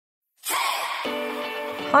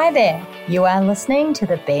Hi there, you are listening to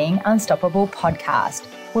the Being Unstoppable podcast,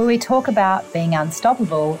 where we talk about being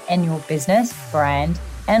unstoppable in your business, brand,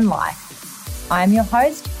 and life. I'm your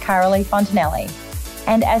host, Carolee Fontanelli,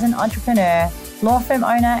 and as an entrepreneur, law firm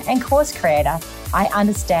owner, and course creator, I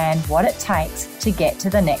understand what it takes to get to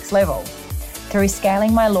the next level. Through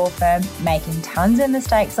scaling my law firm, making tons of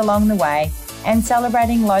mistakes along the way, and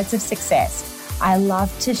celebrating loads of success, I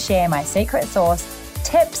love to share my secret sauce,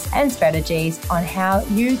 tips and strategies on how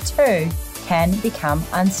you too can become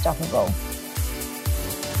unstoppable.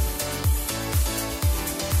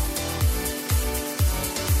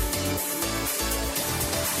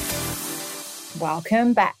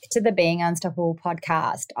 Welcome back to the Being Unstoppable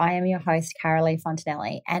podcast. I am your host, Carolee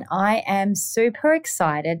Fontanelli, and I am super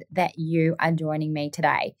excited that you are joining me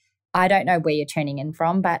today. I don't know where you're tuning in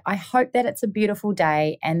from, but I hope that it's a beautiful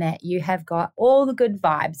day and that you have got all the good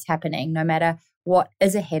vibes happening no matter what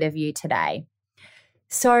is ahead of you today.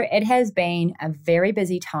 So it has been a very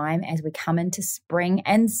busy time as we come into spring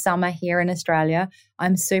and summer here in Australia.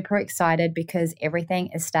 I'm super excited because everything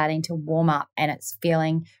is starting to warm up and it's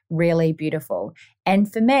feeling really beautiful.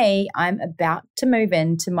 And for me, I'm about to move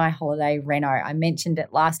into my holiday reno. I mentioned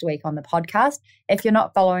it last week on the podcast. If you're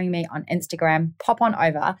not following me on Instagram, pop on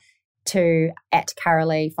over to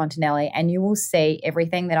 @Carolee Fontanelli and you will see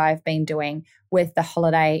everything that I've been doing with the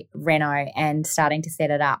holiday reno and starting to set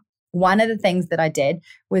it up. One of the things that I did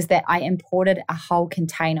was that I imported a whole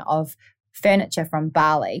container of furniture from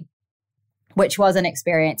Bali, which was an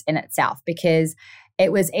experience in itself because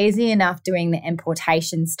it was easy enough doing the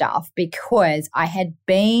importation stuff because I had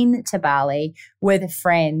been to Bali with a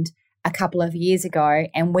friend a couple of years ago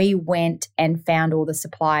and we went and found all the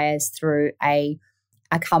suppliers through a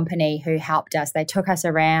company who helped us. They took us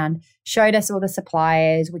around, showed us all the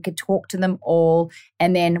suppliers. We could talk to them all.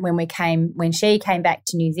 And then when she came back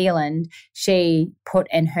to New Zealand, she put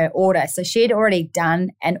in her order. So she had already done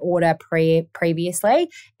an order previously.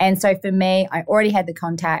 And so for me, I already had the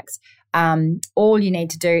contacts. All you need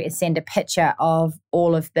to do is send a picture of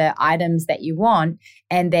all of the items that you want.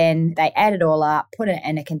 And then they add it all up, put it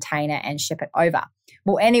in a container and ship it over.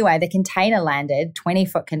 Well, anyway, the container landed,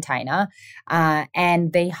 20-foot container,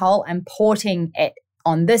 and the whole importing it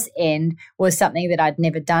on this end was something that I'd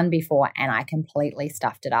never done before, and I completely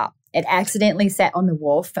stuffed it up. It accidentally sat on the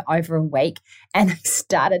wharf for over a week, and they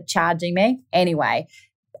started charging me. Anyway,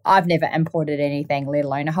 I've never imported anything, let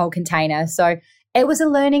alone a whole container, so it was a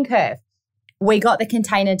learning curve. We got the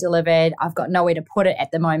container delivered. I've got nowhere to put it at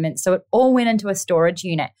the moment, so it all went into a storage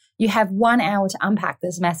unit. You have 1 hour to unpack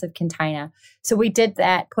this massive container. So we did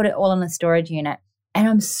that, put it all in a storage unit. And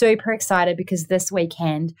I'm super excited because this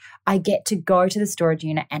weekend I get to go to the storage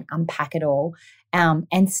unit and unpack it all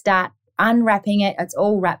and start unwrapping it. It's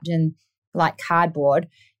all wrapped in like cardboard.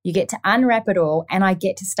 You get to unwrap it all and I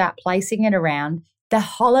get to start placing it around the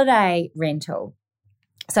holiday rental.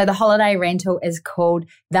 So the holiday rental is called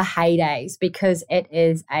the Heydays because it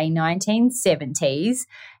is a 1970s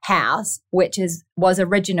house, which was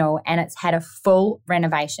original and it's had a full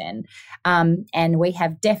renovation. And we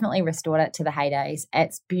have definitely restored it to the Heydays.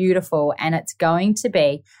 It's beautiful and it's going to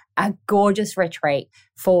be a gorgeous retreat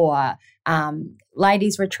for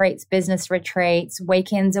ladies retreats, business retreats,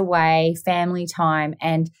 weekends away, family time,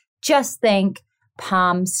 and just think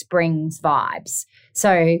Palm Springs vibes.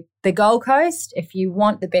 So the Gold Coast, if you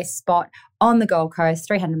want the best spot on the Gold Coast,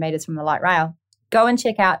 300 meters from the light rail, go and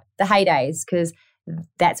check out the Heydays because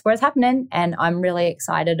that's where it's happening and I'm really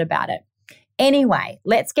excited about it. Anyway,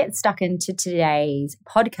 let's get stuck into today's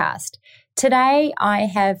podcast. Today, I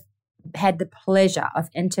have had the pleasure of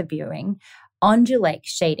interviewing Angelique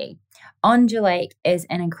Sheedy. Angelique is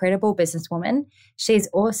an incredible businesswoman. She's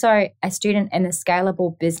also a student in the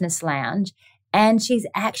Scalable Business Lounge. And she's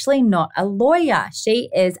actually not a lawyer. She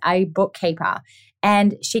is a bookkeeper.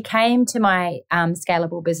 And she came to my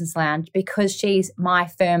Scalable Business Lounge because she's my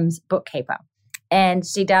firm's bookkeeper. And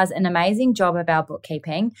she does an amazing job of our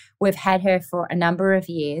bookkeeping. We've had her for a number of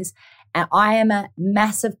years. And I am a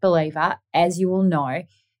massive believer, as you will know,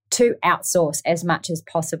 to outsource as much as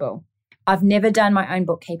possible. I've never done my own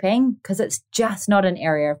bookkeeping because it's just not an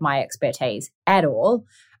area of my expertise at all.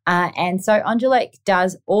 And so Angelique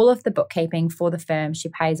does all of the bookkeeping for the firm. She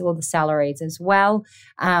pays all the salaries as well.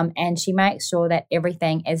 And she makes sure that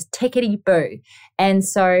everything is tickety-boo. And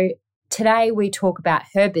so today we talk about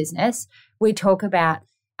her business. We talk about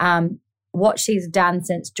what she's done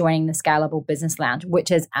since joining the Scalable Business Lounge,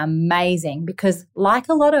 which is amazing because like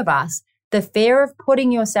a lot of us, the fear of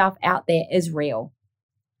putting yourself out there is real.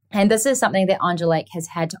 And this is something that Angelique has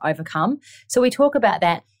had to overcome. So we talk about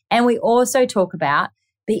that. And we also talk about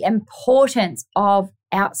the importance of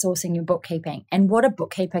outsourcing your bookkeeping and what a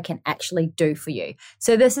bookkeeper can actually do for you.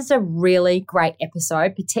 So this is a really great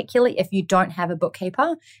episode, particularly if you don't have a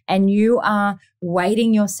bookkeeper and you are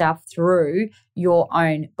wading yourself through your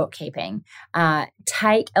own bookkeeping.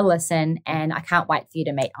 Take a listen, and I can't wait for you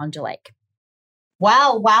to meet Angelique.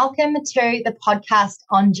 Well, welcome to the podcast,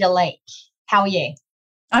 Angelique. How are you?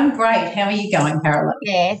 I'm great. How are you going, Caroline?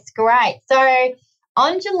 Yes, great. So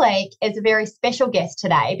Angelique is a very special guest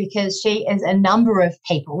today because she is a number of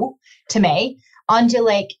people to me.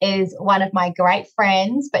 Angelique is one of my great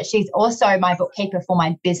friends, but she's also my bookkeeper for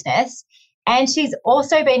my business. And she's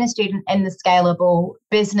also been a student in the Scalable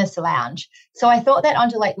Business Lounge. So I thought that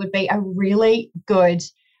Angelique would be a really good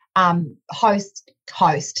host.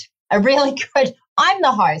 A really good, I'm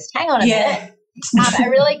the host. Hang on a minute. A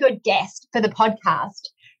really good guest for the podcast,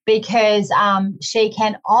 because she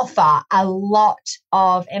can offer a lot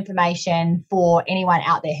of information for anyone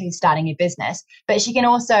out there who's starting a business. But she can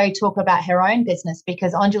also talk about her own business,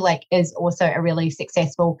 because Angelique is also a really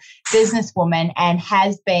successful businesswoman and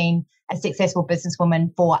has been a successful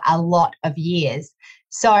businesswoman for a lot of years.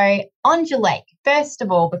 So Angelique, first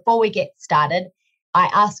of all, before we get started, I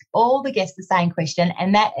ask all the guests the same question,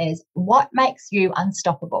 and that is, what makes you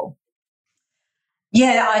unstoppable?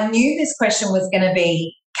 Yeah, I knew this question was going to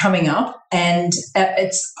be coming up, and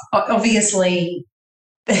it's obviously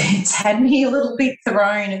it's had me a little bit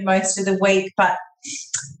thrown most of the week, but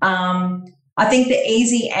I think the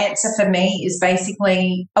easy answer for me is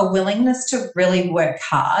basically a willingness to really work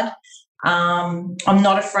hard. I'm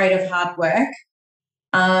not afraid of hard work.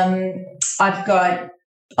 I've got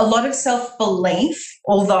a lot of self-belief,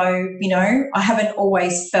 although, I haven't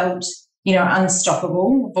always felt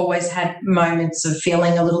unstoppable. I've always had moments of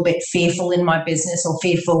feeling a little bit fearful in my business or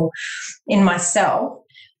fearful in myself.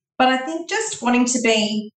 But I think just wanting to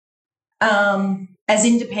be as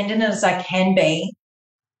independent as I can be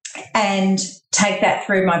and take that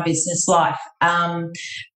through my business life.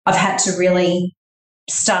 I've had to really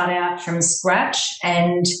start out from scratch,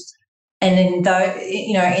 and in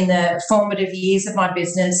the formative years of my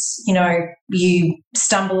business, you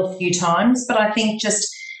stumble a few times, but I think just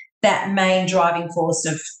that main driving force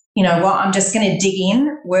of, I'm just going to dig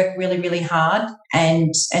in, work really, really hard,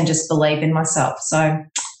 and just believe in myself. So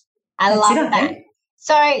I love that.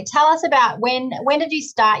 So tell us about when did you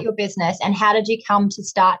start your business, and how did you come to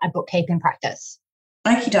start a bookkeeping practice?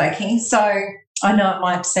 Okie dokie. So I know it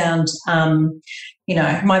might sound, I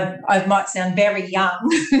might sound very young,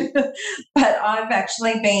 but I've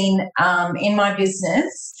actually been in my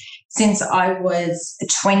business since I was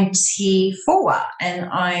 24, and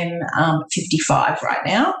I'm 55 right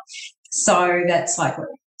now. So that's like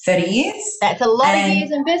 30 years. That's a lot of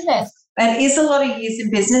years in business. That is a lot of years in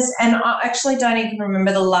business, and I actually don't even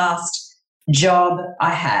remember the last job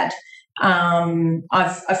I had.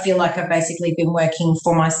 I feel like I've basically been working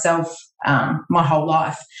for myself my whole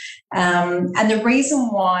life. And the reason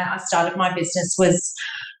why I started my business was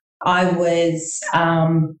I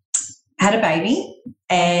had a baby,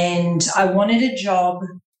 and I wanted a job,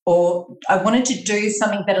 or I wanted to do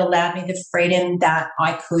something that allowed me the freedom that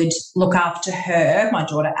I could look after her, my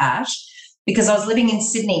daughter Ash, because I was living in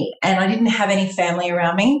Sydney and I didn't have any family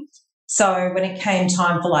around me. So when it came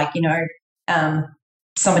time for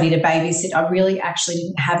somebody to babysit, I really actually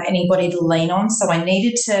didn't have anybody to lean on. So I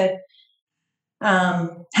needed to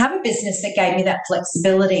have a business that gave me that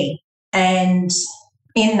flexibility. And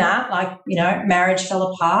in that, marriage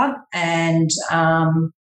fell apart, and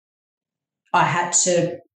I had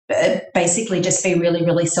to basically just be really,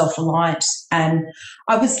 really self-reliant. And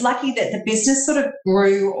I was lucky that the business sort of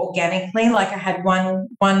grew organically. Like, I had one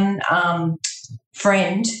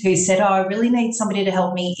friend who said, I really need somebody to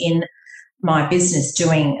help me in my business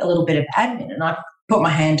doing a little bit of admin. And I put my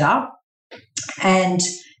hand up and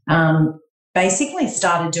basically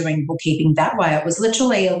started doing bookkeeping that way. It was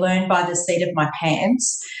literally a learn by the seat of my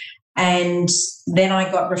pants. And then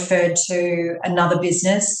I got referred to another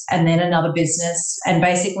business, and then another business. And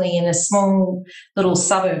basically in a small little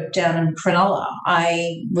suburb down in Cronulla,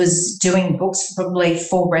 I was doing books for probably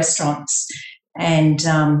 4 restaurants. And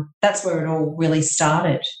that's where it all really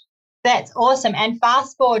started. That's awesome. And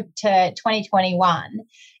fast forward to 2021,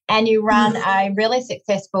 and you run a really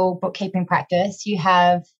successful bookkeeping practice. You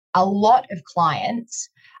have a lot of clients,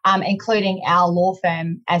 including our law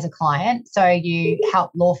firm as a client. So you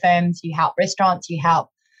help law firms, you help restaurants, you help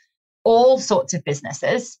all sorts of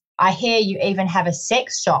businesses. I hear you even have a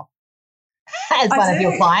sex shop as one of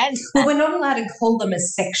your clients. Well, we're not allowed to call them a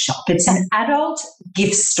sex shop. It's an adult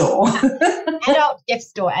gift store. Adult gift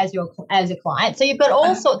store as a client. So you've got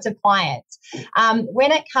all sorts of clients.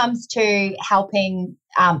 When it comes to helping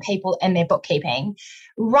people in their bookkeeping.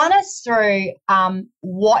 Run us through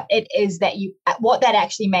what it is what that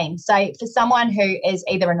actually means. So for someone who is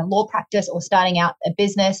either in a law practice or starting out a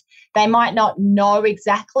business, they might not know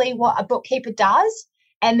exactly what a bookkeeper does,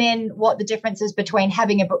 and then what the difference is between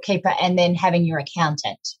having a bookkeeper and then having your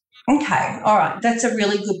accountant. Okay, all right. That's a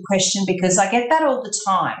really good question because I get that all the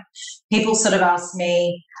time. People sort of ask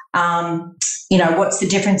me, what's the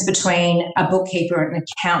difference between a bookkeeper and an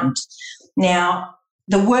accountant? Now,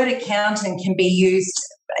 the word accountant can be used,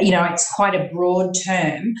 it's quite a broad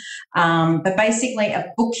term, but basically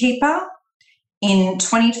a bookkeeper in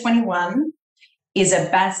 2021 is a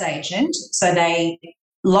BAS agent. So they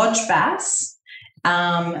lodge BAS.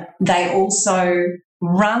 They also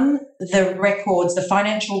run the records, the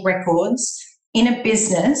financial records in a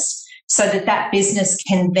business so that business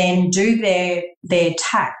can then do their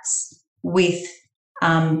tax with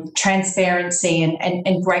transparency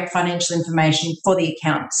and great financial information for the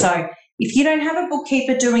accountant. So if you don't have a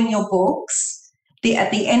bookkeeper doing your books, at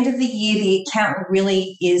the end of the year, the accountant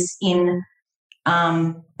really is in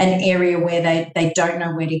an area where they don't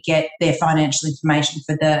know where to get their financial information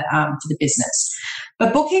for the business.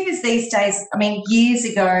 But bookkeepers these days, years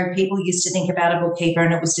ago, people used to think about a bookkeeper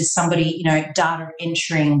and it was just somebody, data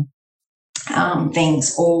entering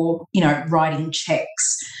things or, writing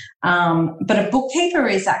checks. But a bookkeeper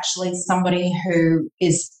is actually somebody who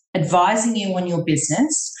is advising you on your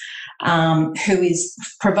business, who is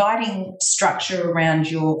providing structure around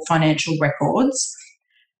your financial records,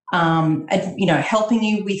 helping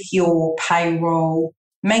you with your payroll,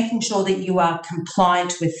 making sure that you are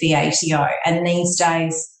compliant with the ATO. And these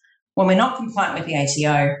days, when we're not compliant with the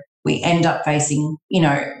ATO, we end up facing,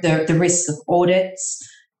 the risk of audits.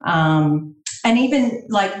 And even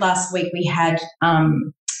like last week, we had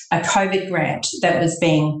a COVID grant that was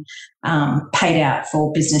being paid out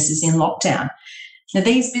for businesses in lockdown. Now,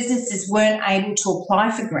 these businesses weren't able to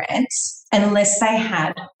apply for grants unless they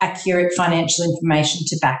had accurate financial information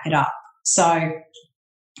to back it up. So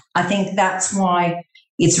I think that's why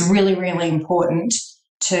it's really, really important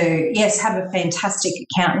to, yes, have a fantastic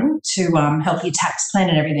accountant to help your tax plan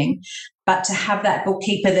and everything, but to have that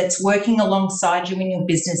bookkeeper that's working alongside you in your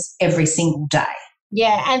business every single day.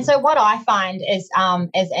 Yeah, and so what I find is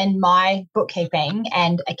in my bookkeeping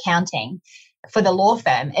and accounting for the law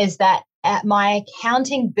firm is that my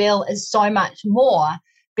accounting bill is so much more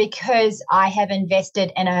because I have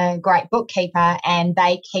invested in a great bookkeeper and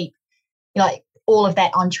they keep all of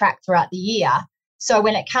that on track throughout the year. So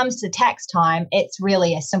when it comes to tax time, it's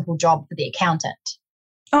really a simple job for the accountant.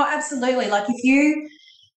 Oh, absolutely. Like if you,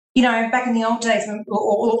 back in the old days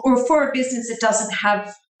or for a business that doesn't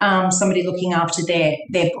have somebody looking after their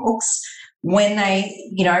books, when they,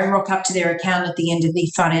 rock up to their accountant at the end of the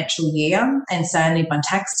financial year and say, I need my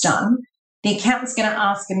tax done, the accountant's going to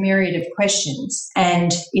ask a myriad of questions.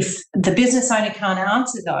 And if the business owner can't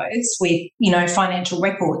answer those with, financial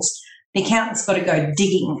records, the accountant's got to go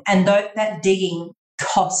digging. And that digging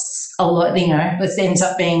costs a lot, it ends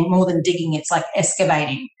up being more than digging, it's like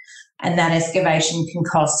excavating. And that excavation can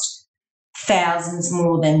cost thousands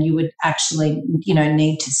more than you would actually,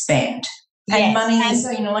 need to spend. Yes. And money is,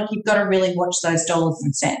 you've got to really watch those dollars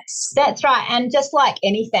and cents. That's right. And just like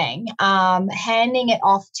anything, handing it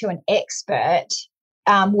off to an expert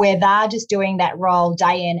where they're just doing that role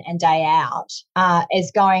day in and day out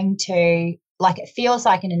is going to, it feels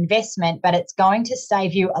like an investment, but it's going to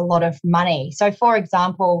save you a lot of money. So, for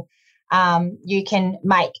example, you can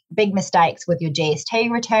make big mistakes with your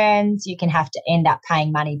GST returns. You can have to end up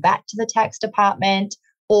paying money back to the tax department,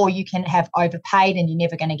 or you can have overpaid and you're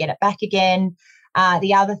never going to get it back again.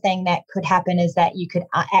 The other thing that could happen is that you could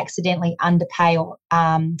accidentally underpay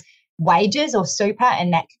wages or super,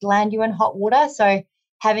 and that could land you in hot water. So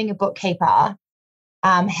having a bookkeeper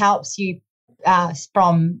helps you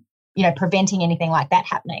from preventing anything like that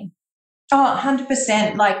happening. Oh,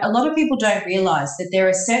 100%. Like a lot of people don't realise that there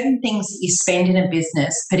are certain things that you spend in a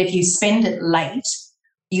business, but if you spend it late,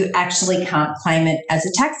 you actually can't claim it as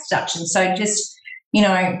a tax deduction. So just,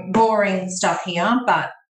 boring stuff here,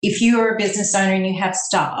 but if you are a business owner and you have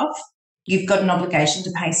staff, you've got an obligation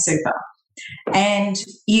to pay super. And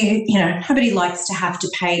nobody likes to have to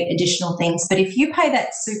pay additional things, but if you pay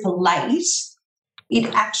that super late, it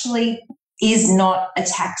actually is not a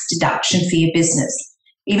tax deduction for your business.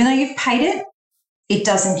 Even though you've paid it, it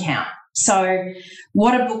doesn't count. So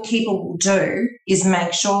what a bookkeeper will do is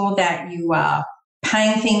make sure that you are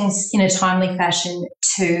paying things in a timely fashion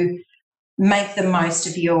to make the most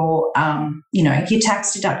of your, your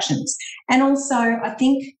tax deductions. And also, I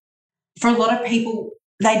think for a lot of people,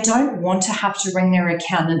 they don't want to have to ring their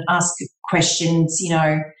accountant and ask questions,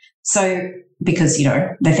 So because, you know,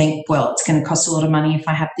 they think, well, it's going to cost a lot of money if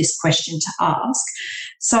I have this question to ask.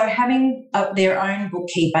 So having their own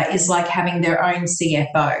bookkeeper is like having their own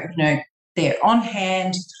CFO. You know, they're on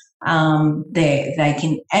hand, they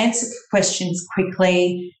can answer questions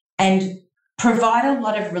quickly and provide a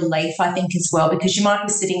lot of relief, I think, as well, because you might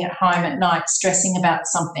be sitting at home at night stressing about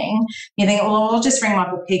something. You think, well, I'll just ring my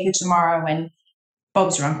bookkeeper tomorrow and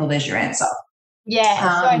Bob's your uncle, there's your answer.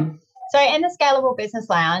 Yeah. So in the Scalable Business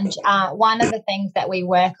Lounge, one of the things that we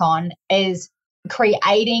work on is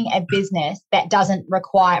creating a business that doesn't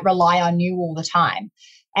rely on you all the time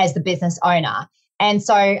as the business owner. And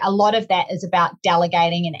so a lot of that is about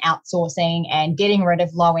delegating and outsourcing and getting rid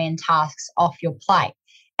of low-end tasks off your plate.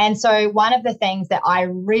 And so one of the things that I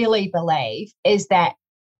really believe is that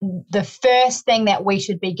the first thing that we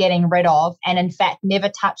should be getting rid of, and in fact never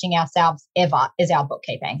touching ourselves ever, is our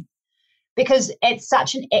bookkeeping. Because it's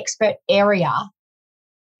such an expert area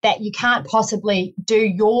that you can't possibly do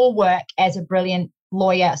your work as a brilliant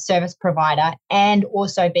lawyer service provider and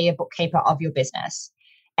also be a bookkeeper of your business.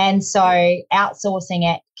 And so outsourcing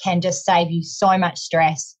it can just save you so much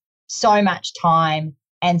stress, so much time,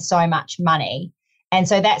 and so much money. And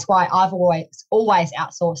so that's why I've always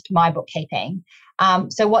outsourced my bookkeeping.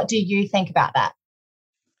 So what do you think about that?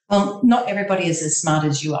 Well, not everybody is as smart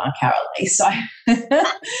as you are, Carolee. So,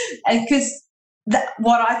 because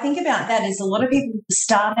what I think about that is a lot of people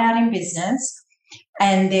start out in business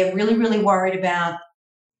and they're really, really worried about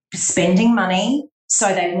spending money.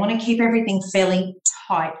 So they want to keep everything fairly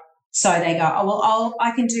tight. So they go, oh, well,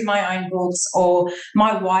 I can do my own books, or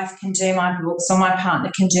my wife can do my books, or my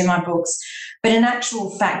partner can do my books. But in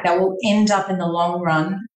actual fact, that will end up in the long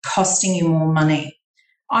run costing you more money.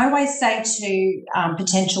 I always say to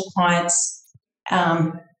potential clients,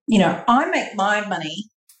 you know, I make my money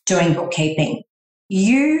doing bookkeeping.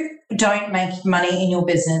 You don't make money in your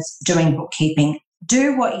business doing bookkeeping.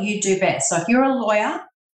 Do what you do best. So if you're a lawyer,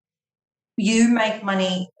 you make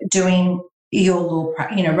money doing your law,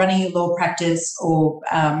 running your law practice, or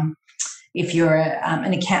if you're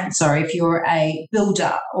an accountant, if you're a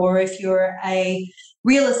builder, or if you're a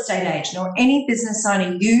real estate agent or any business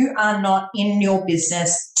owner, you are not in your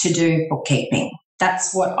business to do bookkeeping.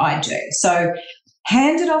 That's what I do. So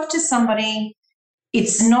hand it off to somebody.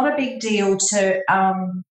 It's not a big deal to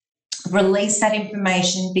release that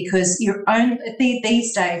information, because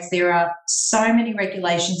these days there are so many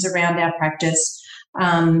regulations around our practice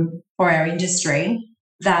or our industry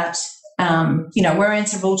that we're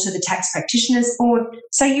answerable to the Tax Practitioners Board.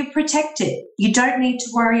 So you're protected. You don't need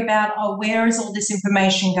to worry about, where is all this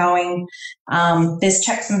information going? There's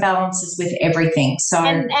checks and balances with everything. So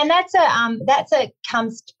and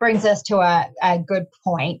brings us to a good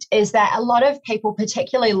point, is that a lot of people,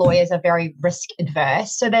 particularly lawyers, are very risk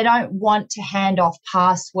adverse. So they don't want to hand off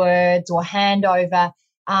passwords or hand over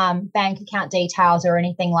bank account details or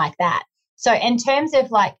anything like that. So in terms of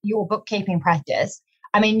like your bookkeeping practice,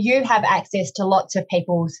 I mean, you have access to lots of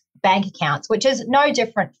people's bank accounts, which is no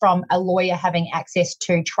different from a lawyer having access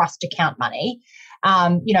to trust account money.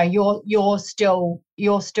 You're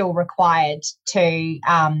still required to,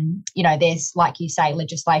 there's, like you say,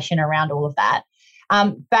 legislation around all of that.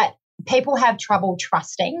 But people have trouble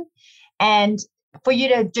trusting, and for you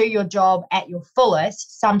to do your job at your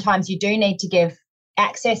fullest, sometimes you do need to give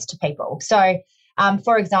access to people. So,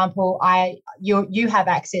 for example, you have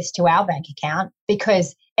access to our bank account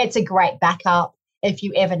because it's a great backup if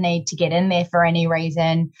you ever need to get in there for any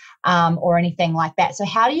reason or anything like that. So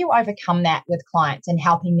how do you overcome that with clients and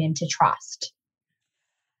helping them to trust?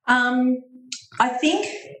 I think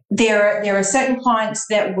there are certain clients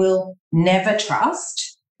that will never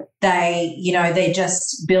trust. They're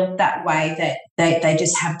just built that way, that they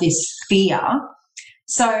just have this fear.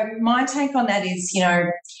 So my take on that is,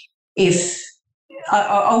 if I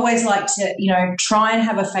always like to, try and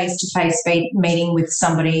have a face-to-face meeting with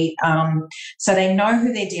somebody so they know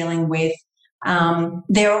who they're dealing with.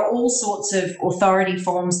 There are all sorts of authority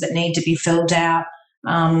forms that need to be filled out.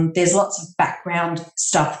 There's lots of background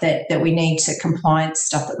stuff that we need to, compliance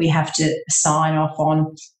stuff that we have to sign off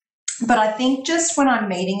on. But I think just when I'm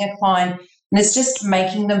meeting a client, and it's just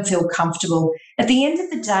making them feel comfortable, at the end of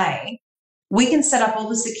the day, we can set up all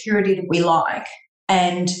the security that we like,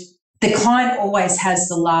 and the client always has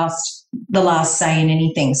the last say in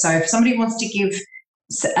anything. So if somebody wants to give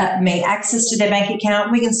me access to their bank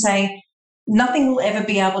account, we can say nothing will ever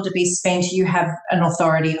be able to be spent. You have an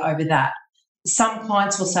authority over that. Some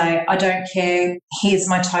clients will say, I don't care, here's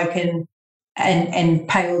my token, and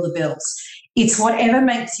pay all the bills. It's whatever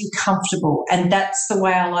makes you comfortable. And that's the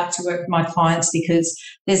way I like to work with my clients, because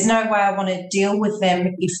there's no way I want to deal with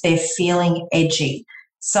them if they're feeling edgy.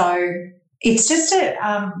 So it's just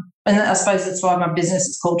and I suppose that's why my business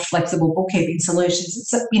is called Flexible Bookkeeping Solutions.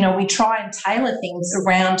 It's we try and tailor things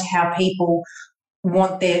around how people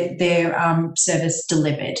want their service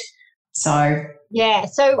delivered. So yeah.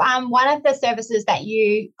 So one of the services that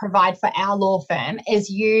you provide for our law firm is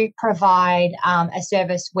you provide a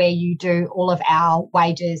service where you do all of our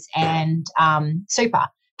wages and super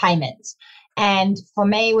payments. And for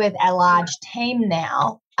me, with a large team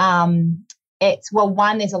now,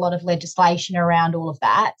 there's a lot of legislation around all of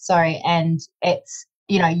that. So, and it's,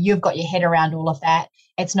 you've got your head around all of that.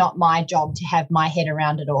 It's not my job to have my head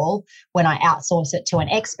around it all when I outsource it to an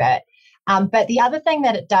expert. But the other thing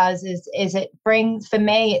that it does is it brings, for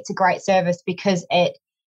me, it's a great service because it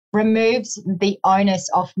removes the onus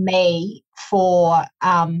off me for,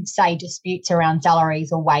 say, disputes around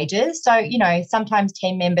salaries or wages. So, sometimes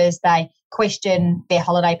team members, they question their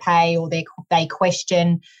holiday pay or they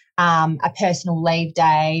question a personal leave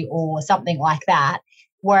day or something like that.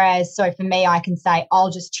 Whereas, so for me, I can say,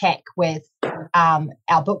 I'll just check with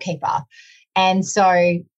our bookkeeper. And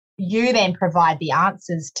so you then provide the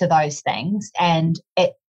answers to those things, and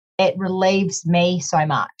it relieves me so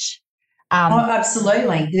much.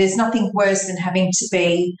 Absolutely. There's nothing worse than having to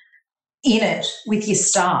be in it with your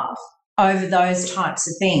staff over those types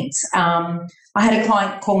of things. I had a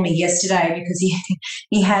client call me yesterday because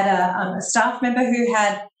he had a staff member who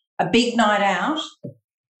had a big night out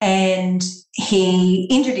and he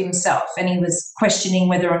injured himself, and he was questioning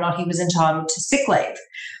whether or not he was entitled to sick leave.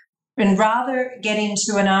 And rather get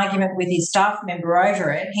into an argument with his staff member over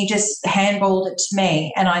it, he just handballed it to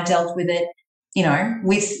me, and I dealt with it,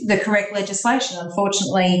 with the correct legislation.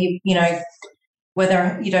 Unfortunately,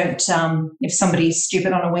 whether you don't, if somebody's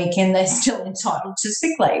stupid on a weekend, they're still entitled to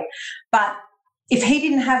sick leave. But if he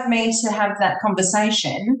didn't have me to have that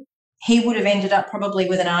conversation, he would have ended up probably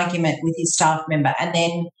with an argument with his staff member, and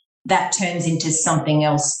then that turns into something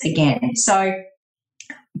else again. So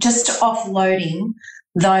just offloading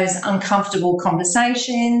those uncomfortable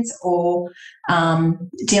conversations or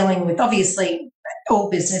dealing with, obviously, all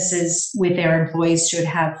businesses with their employees should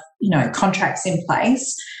have, contracts in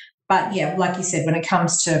place. But, yeah, like you said, when it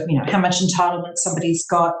comes to, how much entitlement somebody's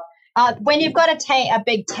got. When you've got a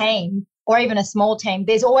big team or even a small team,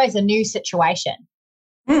 there's always a new situation.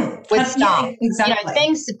 With staff. Yeah, exactly.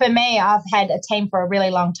 Things for me, I've had a team for a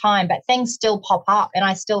really long time, but things still pop up and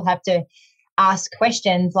I still have to ask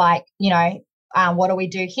questions like, what do we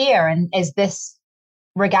do here? And is this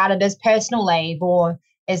regarded as personal leave, or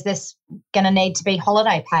is this going to need to be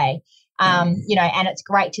holiday pay? And it's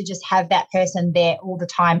great to just have that person there all the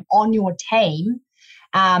time on your team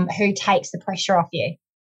who takes the pressure off you.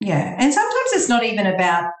 Yeah. And sometimes it's not even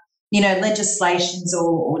about legislations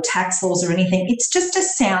or tax laws or anything. It's just a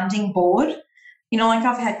sounding board. Like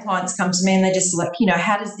I've had clients come to me and they're just like,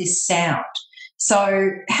 how does this sound?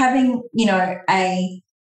 So having,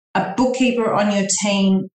 a bookkeeper on your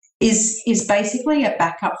team is basically a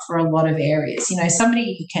backup for a lot of areas.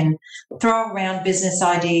 Somebody you can throw around business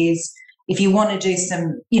ideas. If you want to do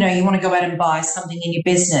some, you want to go out and buy something in your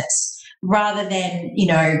business, rather than,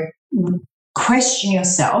 question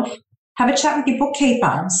yourself, have a chat with your bookkeeper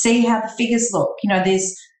and see how the figures look.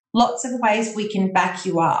 There's lots of ways we can back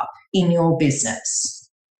you up in your business.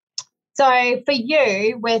 So for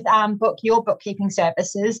you, with your bookkeeping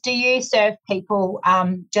services, do you serve people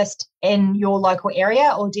just in your local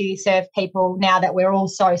area, or do you serve people, now that we're all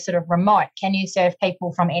so sort of remote, can you serve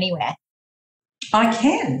people from anywhere? I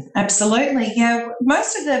can, absolutely. Yeah,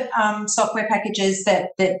 most of the software packages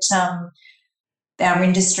that our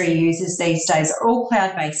industry uses these days are all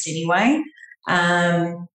cloud-based anyway.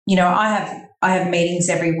 I have meetings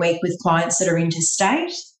every week with clients that are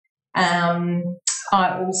interstate.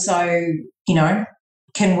 I also,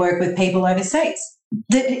 can work with people overseas.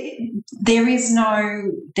 There is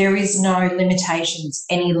no limitations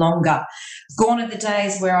any longer. Gone are the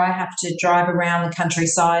days where I have to drive around the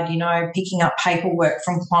countryside, picking up paperwork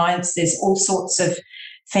from clients. There's all sorts of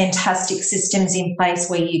fantastic systems in place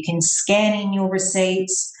where you can scan in your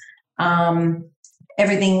receipts.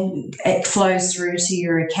 Everything, it flows through to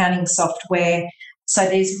your accounting software. So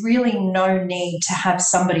there's really no need to have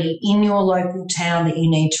somebody in your local town that you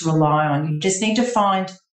need to rely on. You just need to find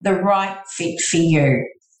the right fit for you.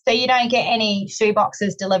 So you don't get any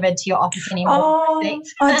shoeboxes delivered to your office anymore? Oh,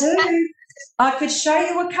 I do. I could show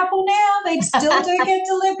you a couple now. They still do get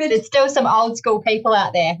delivered. There's still some old school people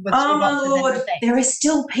out there with shoeboxes and everything. There are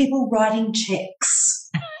still people writing checks.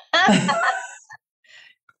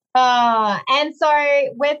 And so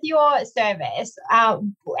with your service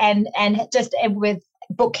and just with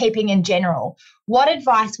bookkeeping in general, what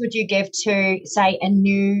advice would you give to, say, a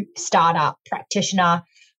new startup practitioner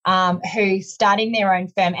who's starting their own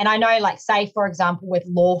firm. And I know, like, say, for example, with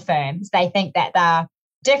law firms, they think that they're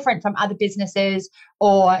different from other businesses,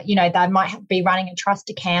 or, you know, they might be running a trust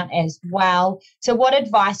account as well. So what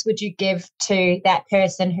advice would you give to that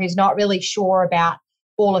person who's not really sure about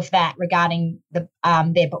all of that regarding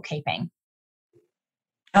their bookkeeping?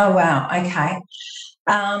 Oh, wow. Okay.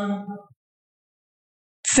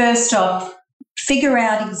 First off, figure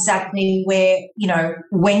out exactly where, you know,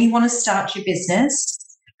 when you want to start your business.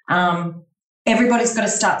 Everybody's got to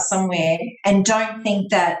start somewhere, and don't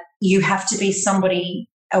think that you have to be somebody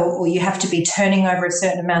or you have to be turning over a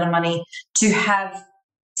certain amount of money to have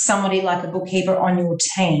somebody like a bookkeeper on your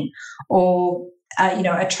team, or, you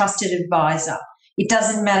know, a trusted advisor. It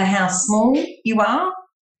doesn't matter how small you are,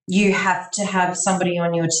 you have to have somebody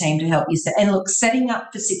on your team to help you. And look, setting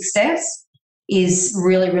up for success is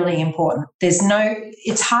really, really important.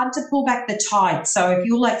 It's hard to pull back the tide. So if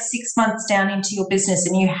you're like 6 months down into your business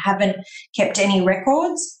and you haven't kept any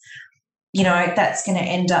records, you know, that's going to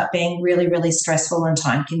end up being really, really stressful and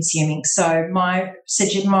time consuming. So my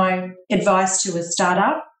advice to a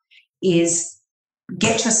startup is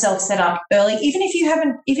get yourself set up early, even if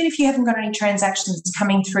you haven't got any transactions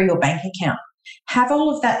coming through your bank account. Have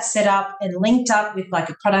all of that set up and linked up with like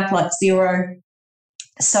a product like Xero.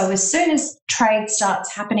 So as soon as trade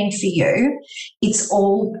starts happening for you, it's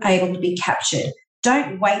all able to be captured.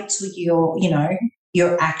 Don't wait till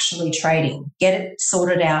you're actually trading. Get it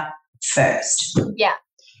sorted out first. Yeah.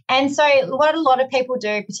 And so what a lot of people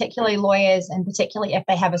do, particularly lawyers, and particularly if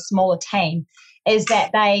they have a smaller team, is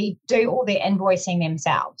that they do all their invoicing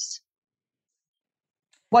themselves.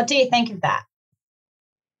 What do you think of that?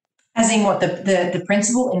 As in what, the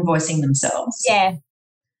principal invoicing themselves? Yeah.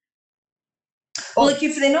 Well, look,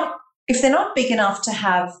 if they're not big enough to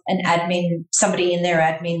have somebody in their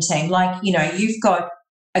admin team, like, you know, you've got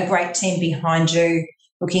a great team behind you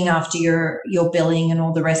looking after your billing and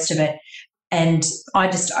all the rest of it. And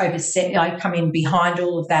I come in behind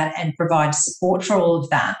all of that and provide support for all of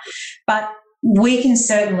that. But we can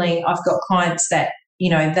certainly, I've got clients that, you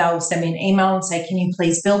know, they'll send me an email and say, can you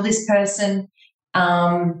please bill this person?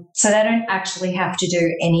 So they don't actually have to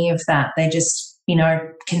do any of that. They just, you know,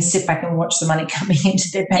 can sit back and watch the money coming into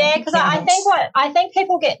their bank. Yeah, because I think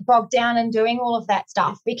people get bogged down in doing all of that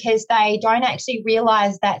stuff because they don't actually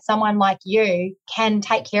realise that someone like you can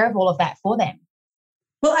take care of all of that for them.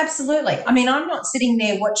 Well, absolutely. I mean, I'm not sitting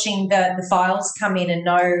there watching the files come in and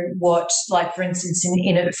know what, like, for instance,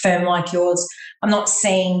 in a firm like yours, I'm not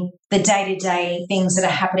seeing the day-to-day things that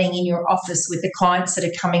are happening in your office with the clients that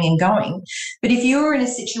are coming and going. But if you were in a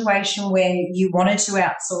situation where you wanted to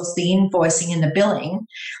outsource the invoicing and the billing,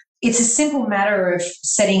 it's a simple matter of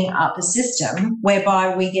setting up a system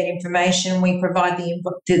whereby we get information, we provide the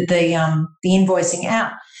invoicing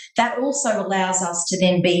out. That also allows us to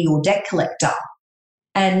then be your debt collector.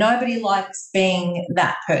 And nobody likes being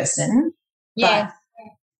that person. Yeah.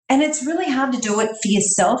 And it's really hard to do it for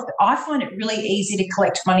yourself. I find it really easy to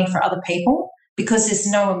collect money for other people because there's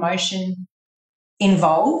no emotion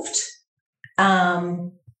involved. But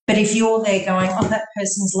if you're there going, oh, that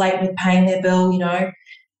person's late with paying their bill, you know,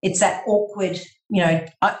 it's that awkward, you know,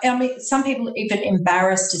 I mean, some people are even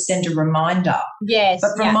embarrassed to send a reminder. Yes.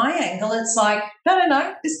 But from my angle, it's like,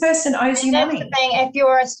 no, this person owes you money. That's the thing. If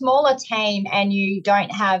you're a smaller team and you don't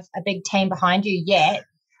have a big team behind you yet,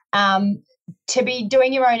 to be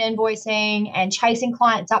doing your own invoicing and chasing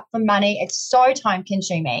clients up for money, it's so time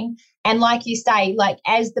consuming. And like you say, like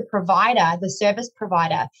as the provider, the service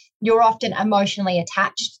provider, you're often emotionally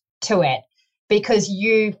attached to it because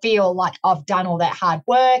you feel like I've done all that hard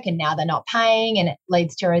work and now they're not paying and it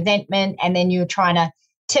leads to resentment. And then you're trying to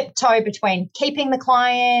tiptoe between keeping the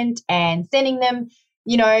client and sending them,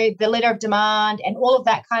 you know, the letter of demand and all of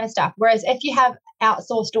that kind of stuff. Whereas if you have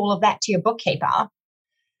outsourced all of that to your bookkeeper,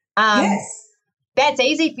 yes, that's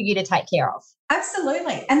easy for you to take care of.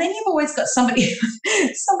 Absolutely. And then you've always got somebody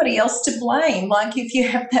else to blame. Like if you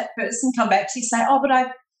have that person come back to you say, oh, but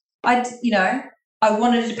I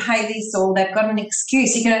wanted to pay this, or they've got an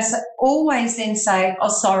excuse. You're going to always then say, oh,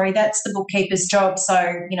 sorry, that's the bookkeeper's job.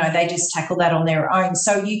 So, you know, they just tackle that on their own.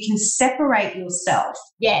 So you can separate yourself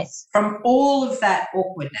from all of that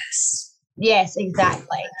awkwardness. Yes,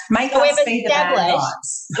 exactly. Make us be the bad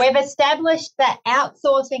guys. We've established that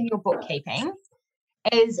outsourcing your bookkeeping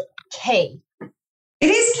is key. It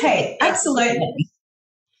is key, absolutely.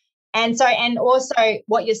 And also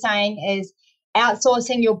what you're saying is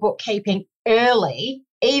outsourcing your bookkeeping early,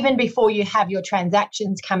 even before you have your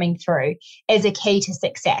transactions coming through, is a key to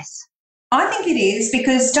success. I think it is,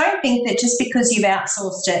 because don't think that just because you've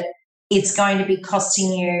outsourced it, it's going to be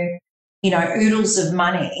costing you, you know, oodles of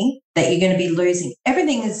money that you're going to be losing.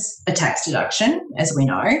 Everything is a tax deduction, as we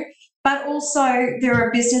know, but also there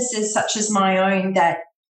are businesses such as my own that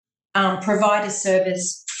provide a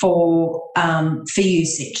service for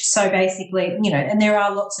usage. So basically, and there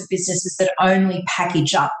are lots of businesses that only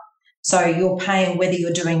package up. So you're paying whether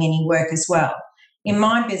you're doing any work as well. In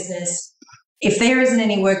my business, if there isn't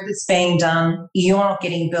any work that's being done, you're not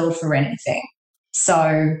getting billed for anything.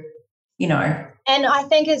 So, And I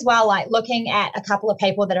think as well, like looking at a couple of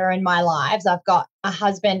people that are in my lives, I've got a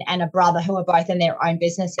husband and a brother who are both in their own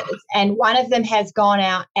businesses. And one of them has gone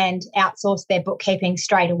out and outsourced their bookkeeping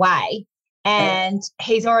straight away. And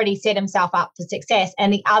he's already set himself up for success.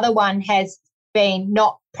 And the other one has been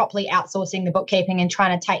not properly outsourcing the bookkeeping and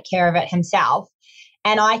trying to take care of it himself.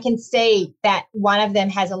 And I can see that one of them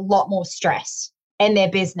has a lot more stress in their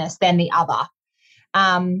business than the other.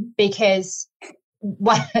 Because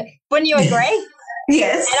wouldn't you agree?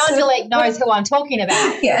 Yes. And Angelique knows who I'm talking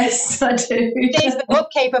about. Yes, I do. She's the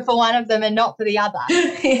bookkeeper for one of them and not for the other.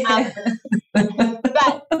 Yeah.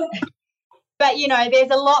 But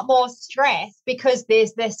there's a lot more stress because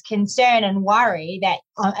there's this concern and worry that,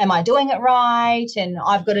 am I doing it right? And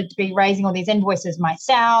I've got to be raising all these invoices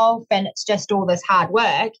myself, and it's just all this hard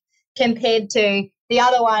work compared to the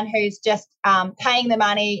other one who's just paying the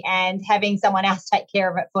money and having someone else take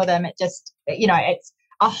care of it for them. It just, it's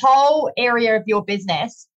a whole area of your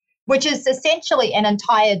business, which is essentially an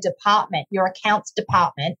entire department, your accounts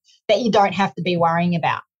department, that you don't have to be worrying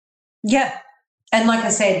about. Yeah. And like I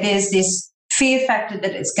said, there's this fear factor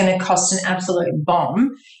that it's going to cost an absolute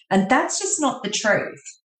bomb. And that's just not the truth.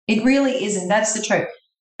 It really isn't. That's the truth.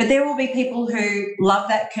 But there will be people who love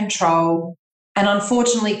that control, and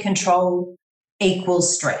unfortunately control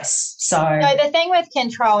equals stress. So the thing with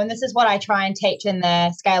control, and this is what I try and teach in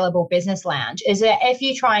the Scalable Business Lounge, is that if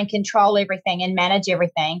you try and control everything and manage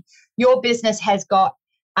everything, your business has got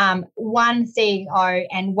one CEO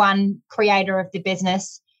and one creator of the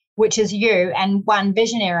business, which is you, and one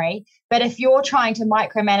visionary. But if you're trying to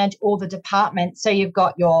micromanage all the departments, so you've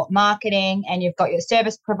got your marketing and you've got your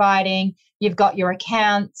service providing, you've got your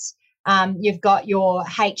accounts, you've got your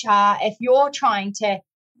HR, if you're trying to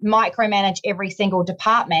micromanage every single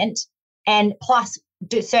department and plus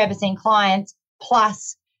servicing clients,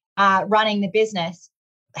 plus running the business,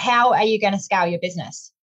 how are you going to scale your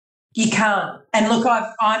business? You can't. And look,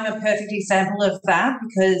 I'm a perfect example of that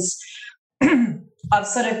because I've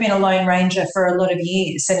sort of been a lone ranger for a lot of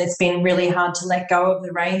years, and it's been really hard to let go of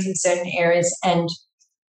the reins in certain areas. And,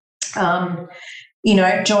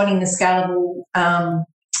 joining the Scalable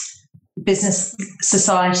Business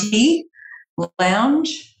Society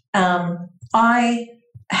Lounge, I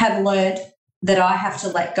have learned that I have to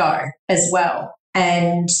let go as well.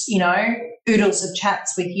 And, oodles of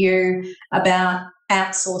chats with you about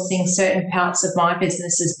outsourcing certain parts of my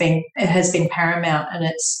business has been paramount, and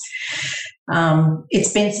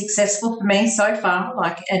it's been successful for me so far.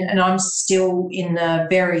 And I'm still in the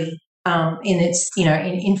very in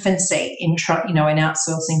infancy in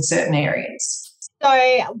outsourcing certain areas. So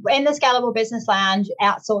in the Scalable Business Lounge,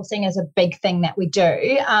 outsourcing is a big thing that we do.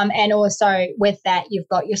 And also with that, you've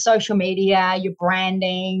got your social media, your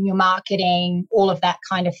branding, your marketing, all of that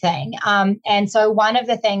kind of thing. And so one of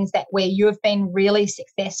the things that where you've been really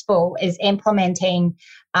successful is implementing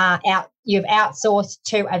you've outsourced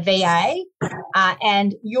to a VA,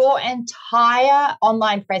 and your entire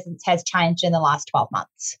online presence has changed in the last 12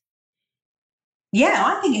 months. Yeah,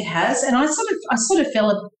 I think it has. And I sort of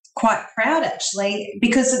feel quite proud actually,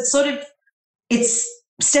 because it's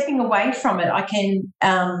stepping away from it. I can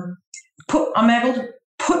I'm able to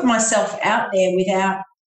put myself out there without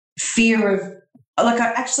fear of, I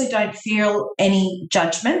actually don't feel any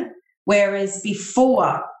judgment. Whereas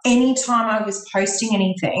before, any time I was posting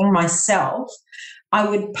anything myself, I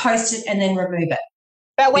would post it and then remove it.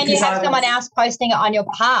 But when you have someone else posting it on your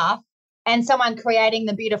behalf and someone creating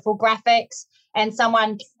the beautiful graphics and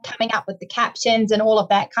someone coming up with the captions and all of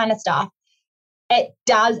that kind of stuff, it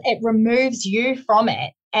removes you from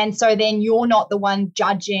it. And so then you're not the one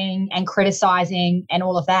judging and criticizing and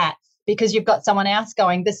all of that, because you've got someone else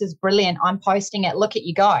going, this is brilliant, I'm posting it, look at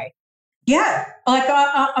you go. Yeah,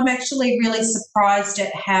 I'm actually really surprised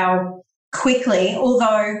at how quickly,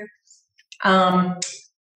 although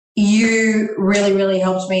you really, really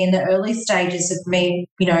helped me in the early stages of me,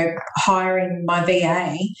 hiring my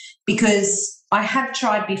VA, because I have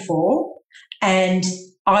tried before and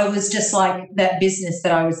I was just like that business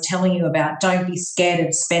that I was telling you about. Don't be scared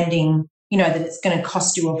of spending, that it's going to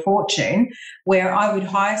cost you a fortune, where I would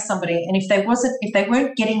hire somebody and if they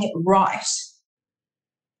weren't getting it right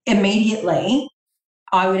immediately,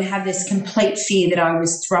 I would have this complete fear that I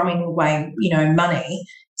was throwing away, money.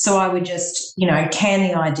 So I would just, can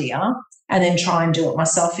the idea and then try and do it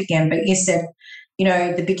myself again. But you said,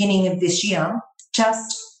 the beginning of this year,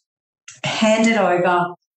 just hand it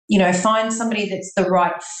over, find somebody that's the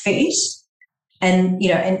right fit. And,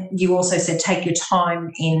 and you also said take your time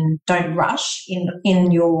don't rush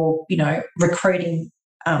in your, recruiting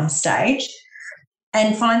stage,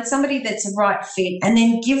 and find somebody that's a right fit, and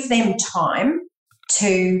then give them time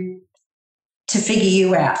to figure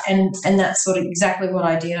you out. And that's sort of exactly what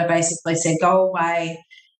I did. I basically said, go away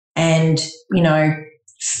and,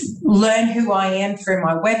 learn who I am through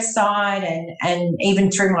my website and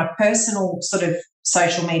even through my personal sort of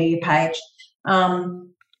social media page,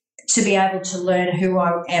 to be able to learn who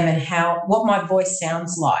I am and what my voice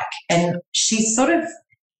sounds like. And she sort of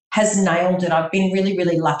has nailed it. I've been really,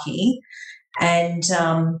 really lucky. And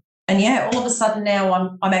yeah, all of a sudden now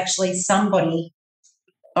I'm actually somebody.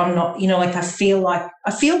 I'm not,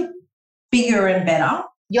 I feel bigger and better.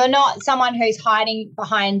 You're not someone who's hiding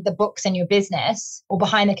behind the books in your business or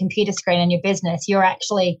behind the computer screen in your business. You're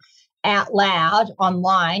actually out loud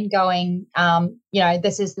online going,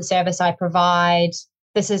 this is the service I provide.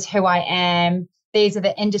 This is who I am. These are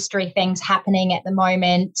the industry things happening at the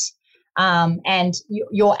moment. And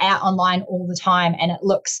you're out online all the time, and it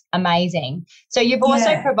looks amazing. So you've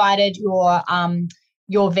also provided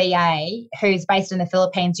your VA, who's based in the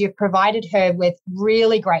Philippines. You've provided her with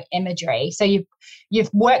really great imagery. So you've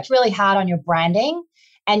worked really hard on your branding,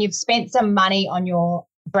 and you've spent some money on your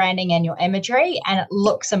branding and your imagery, and it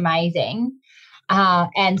looks amazing.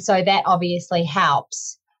 And so that obviously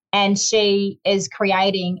helps. And she is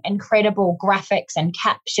creating incredible graphics and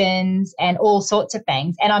captions and all sorts of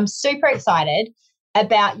things. And I'm super excited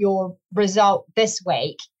about your result this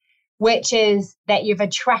week, which is that you've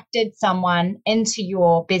attracted someone into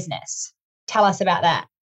your business. Tell us about that.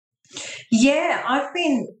 Yeah, I've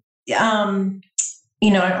been,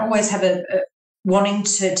 I always have a wanting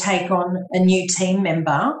to take on a new team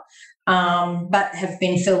member, but have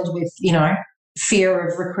been filled with, fear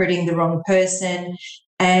of recruiting the wrong person.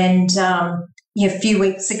 And a few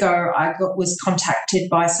weeks ago, I was contacted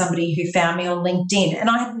by somebody who found me on LinkedIn, and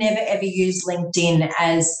I had never ever used LinkedIn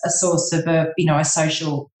as a source of a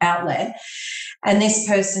social outlet. And this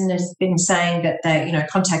person has been saying that they,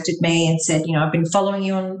 contacted me and said, I've been following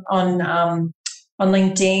you on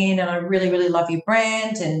LinkedIn, and I really, really love your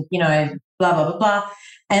brand, and blah blah blah blah,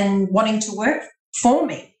 and wanting to work for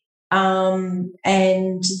me.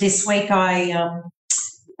 And this week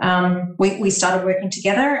we started working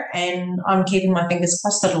together, and I'm keeping my fingers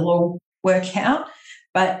crossed that it'll all work out.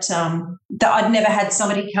 But I'd never had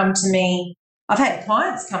somebody come to me. I've had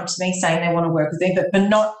clients come to me saying they want to work with me, but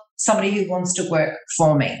not somebody who wants to work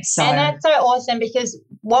for me. So, and that's so awesome, because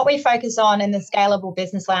what we focus on in the Scalable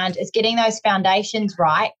Business Lounge is getting those foundations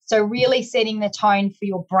right. So really setting the tone for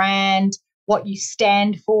your brand, what you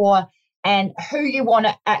stand for, and who you want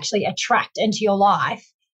to actually attract into your life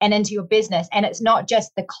and into your business. And it's not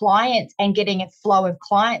just the clients and getting a flow of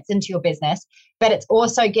clients into your business, but it's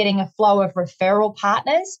also getting a flow of referral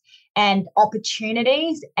partners and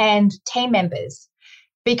opportunities and team members,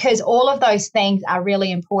 because all of those things are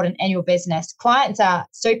really important in your business. Clients are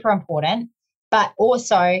super important, but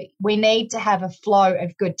also we need to have a flow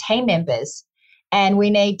of good team members, and we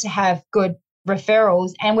need to have good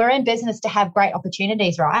referrals, and we're in business to have great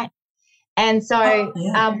opportunities, right? And so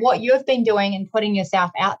what you've been doing and putting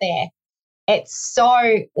yourself out there, it's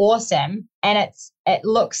so awesome, and it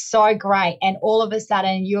looks so great. And all of a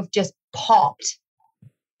sudden you've just popped,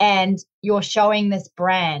 and you're showing this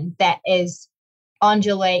brand that is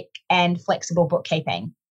Angelique and Flexible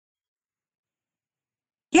Bookkeeping.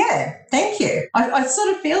 Yeah, thank you. I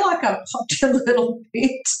sort of feel like I've popped a little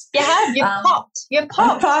bit. You have. You've popped. You've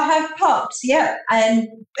popped. I have popped, yeah. And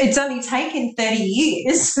it's only taken 30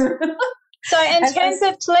 years. So in terms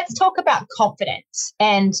of, let's talk about confidence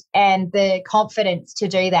and the confidence to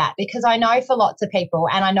do that, because I know for lots of people,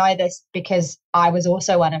 and I know this because I was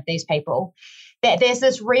also one of these people, that there's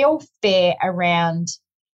this real fear around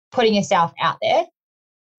putting yourself out there.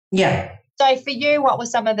 Yeah. So for you, what were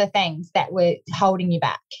some of the things that were holding you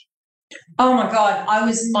back? Oh my God, I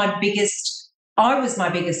was my biggest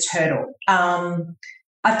hurdle. I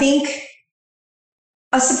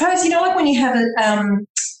suppose, like when you have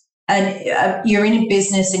you're in a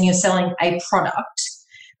business and you're selling a product,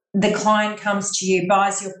 the client comes to you,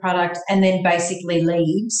 buys your product, and then basically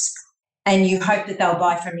leaves, and you hope that they'll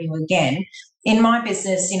buy from you again. In my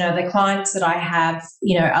business, the clients that I have,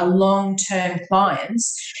 are long-term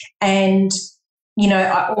clients, and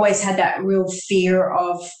I always had that real fear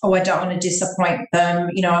of, oh, I don't want to disappoint them.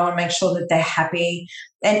 I want to make sure that they're happy.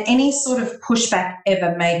 And any sort of pushback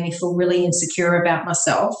ever made me feel really insecure about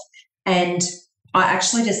myself. And I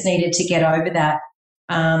actually just needed to get over that.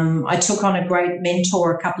 I took on a great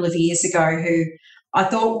mentor a couple of years ago who I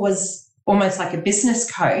thought was almost like a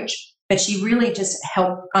business coach, but she really just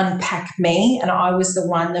helped unpack me. And I was the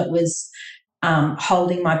one that was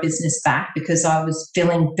holding my business back because I was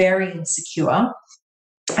feeling very insecure.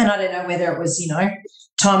 And I don't know whether it was,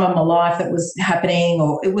 time of my life that was happening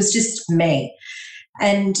or it was just me.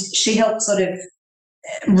 And she helped sort of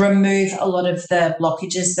remove a lot of the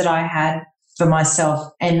blockages that I had for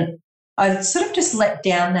myself. And I sort of just let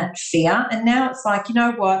down that fear. And now it's like, you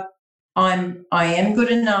know what? I am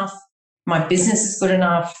good enough. My business is good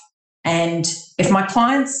enough. And if my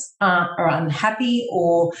clients are unhappy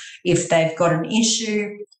or if they've got an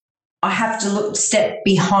issue, I have to step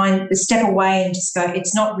away and just go,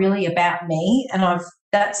 it's not really about me. And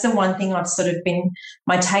that's the one thing I've sort of been,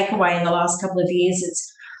 my takeaway in the last couple of years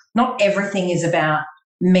is not everything is about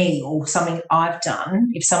me or something I've done.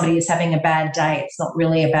 If somebody is having a bad day, it's not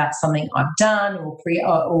really about something I've done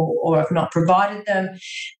or I've not provided them.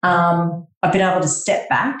 I've been able to step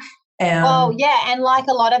back. And like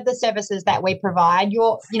a lot of the services that we provide,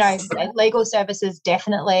 legal services,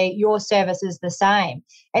 definitely your service is the same.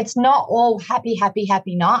 It's not all happy,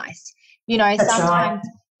 nice. That's sometimes right.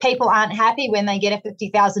 People aren't happy when they get a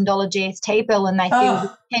 $50,000 GST bill and they feel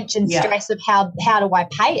the tension, stress of how do I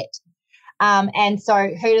pay it? And so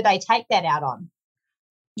who do they take that out on?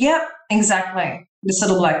 Yep, exactly. The sort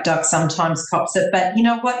of black duck sometimes cops it. But you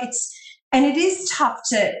know what? It is tough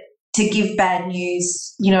to give bad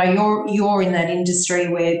news. You're in that industry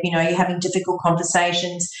where, you're having difficult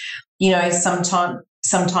conversations.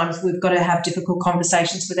 Sometimes we've got to have difficult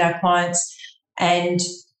conversations with our clients and,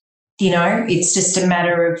 it's just a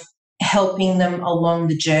matter of helping them along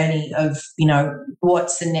the journey of,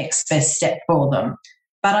 what's the next best step for them.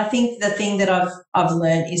 But I think the thing that I've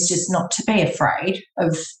learned is just not to be afraid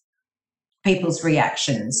of people's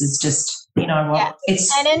reactions. It's just, you know what? Yeah.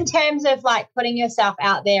 And in terms of like putting yourself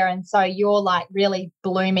out there, and so you're like really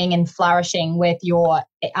blooming and flourishing with your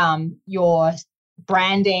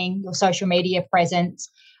branding, your social media presence.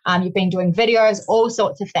 You've been doing videos, all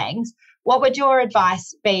sorts of things. What would your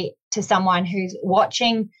advice be to someone who's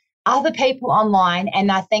watching other people online and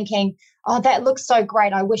they're thinking, oh, that looks so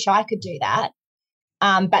great, I wish I could do that.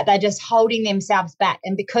 But they're just holding themselves back.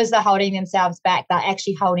 And because they're holding themselves back, they're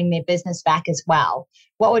actually holding their business back as well.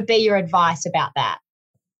 What would be your advice about that?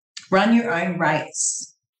 Run your own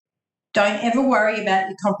race. Don't ever worry about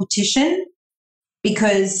your competition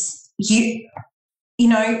because you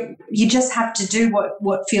just have to do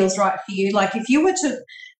what feels right for you. Like if you were to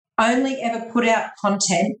only ever put out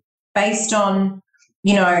content based on,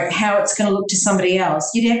 how it's going to look to somebody else,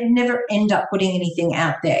 you'd never end up putting anything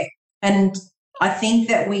out there. And I think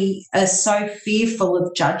that we are so fearful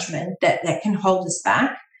of judgment that can hold us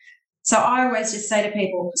back. So I always just say to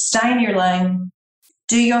people, stay in your lane,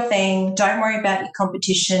 do your thing, don't worry about your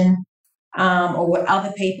competition or what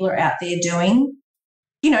other people are out there doing.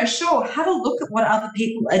 Sure, have a look at what other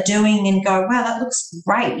people are doing and go, wow, that looks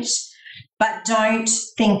great. But don't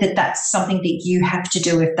think that that's something that you have to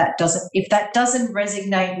do if that doesn't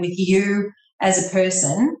resonate with you as a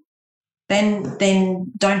person, then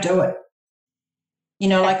don't do it.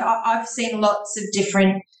 Like I've seen lots of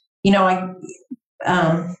different, I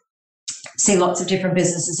see lots of different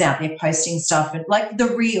businesses out there posting stuff, and like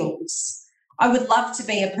the reels. I would love to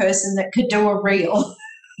be a person that could do a reel.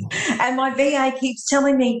 And my VA keeps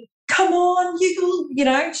telling me, come on,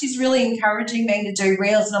 she's really encouraging me to do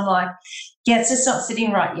reels. And I'm like, yeah, it's just not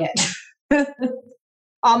sitting right yet.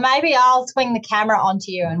 Oh, maybe I'll swing the camera onto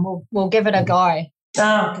you and we'll give it a go.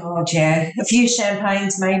 Oh, God, yeah. A few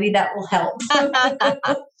champagnes, maybe that will help.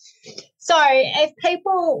 So if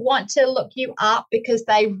people want to look you up because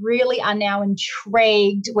they really are now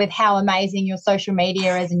intrigued with how amazing your social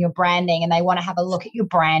media is and your branding, and they want to have a look at your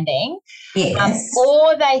branding, yes.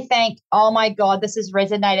 Or they think, oh, my God, this has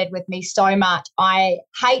resonated with me so much. I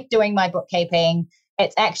hate doing my bookkeeping.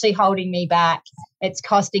 It's actually holding me back. It's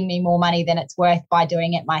costing me more money than it's worth by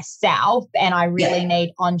doing it myself, and I really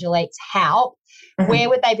need Angelique's help. Mm-hmm. Where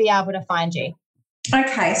would they be able to find you?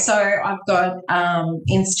 Okay, so I've got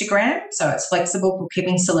Instagram, so it's Flexible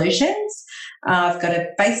Bookkeeping Solutions. I've got a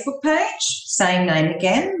Facebook page, same name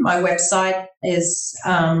again. My website is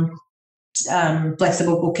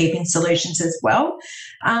Flexible Bookkeeping Solutions as well.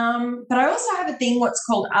 But I also have a thing what's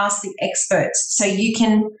called Ask the Experts. So you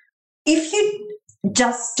can, if you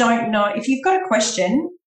just don't know, if you've got a question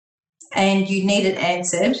and you need it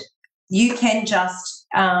answered, you can just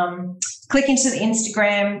click into the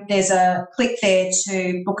Instagram. There's a click there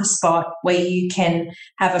to book a spot where you can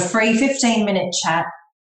have a free 15-minute chat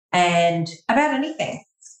and about anything.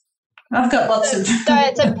 I've got lots of... So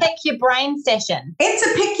it's a pick your brain session. It's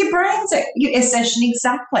a pick your brain session,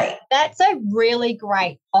 exactly. That's a really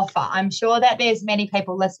great offer. I'm sure that there's many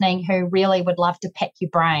people listening who really would love to pick your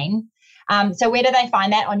brain. So where do they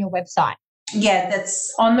find that on your website? Yeah,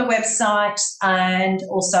 that's on the website and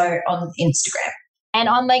also on Instagram. And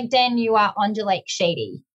on LinkedIn, you are Angelique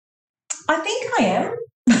Sheedy. I think I am.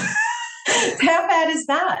 How bad is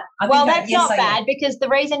that? That's not bad, because the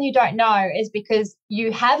reason you don't know is because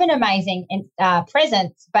you have an amazing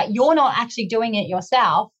presence, but you're not actually doing it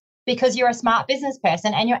yourself because you're a smart business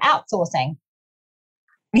person and you're outsourcing.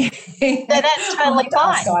 So that's totally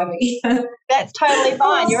fine. That's totally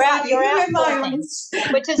fine. You're outsourcing,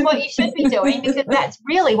 which is what you should be doing, because that's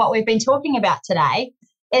really what we've been talking about today,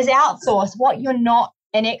 is outsource what you're not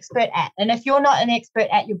an expert at. And if you're not an expert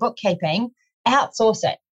at your bookkeeping, outsource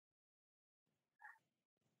it.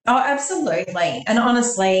 Oh, absolutely. And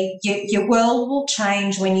honestly, your world will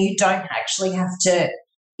change when you don't actually have to,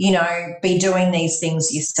 be doing these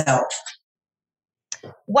things yourself.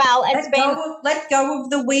 Well, let go of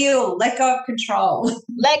the wheel, let go of control.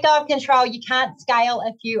 Let go of control. You can't scale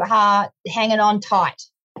if you are hanging on tight.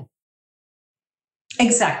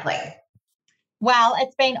 Exactly. Well,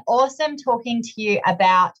 it's been awesome talking to you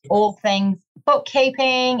about all things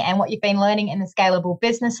bookkeeping and what you've been learning in the Scalable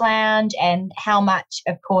Business Lounge, and how much,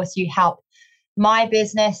 of course, you help my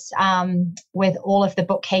business with all of the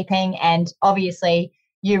bookkeeping. And obviously,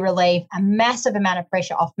 you relieve a massive amount of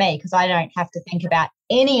pressure off me because I don't have to think about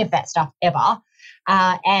any of that stuff ever. So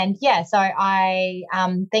I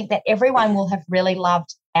think that everyone will have really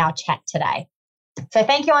loved our chat today. So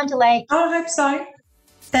thank you, Angelique. I hope so.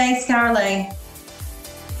 Thanks, Caroline.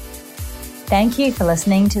 Thank you for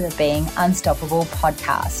listening to the Being Unstoppable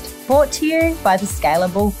podcast, brought to you by the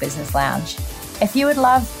Scalable Business Lounge. If you would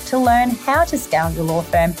love to learn how to scale your law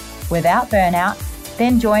firm without burnout,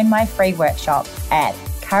 then join my free workshop at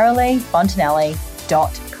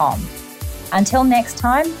caroliefontanelli.com. Until next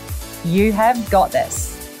time, you have got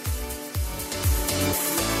this.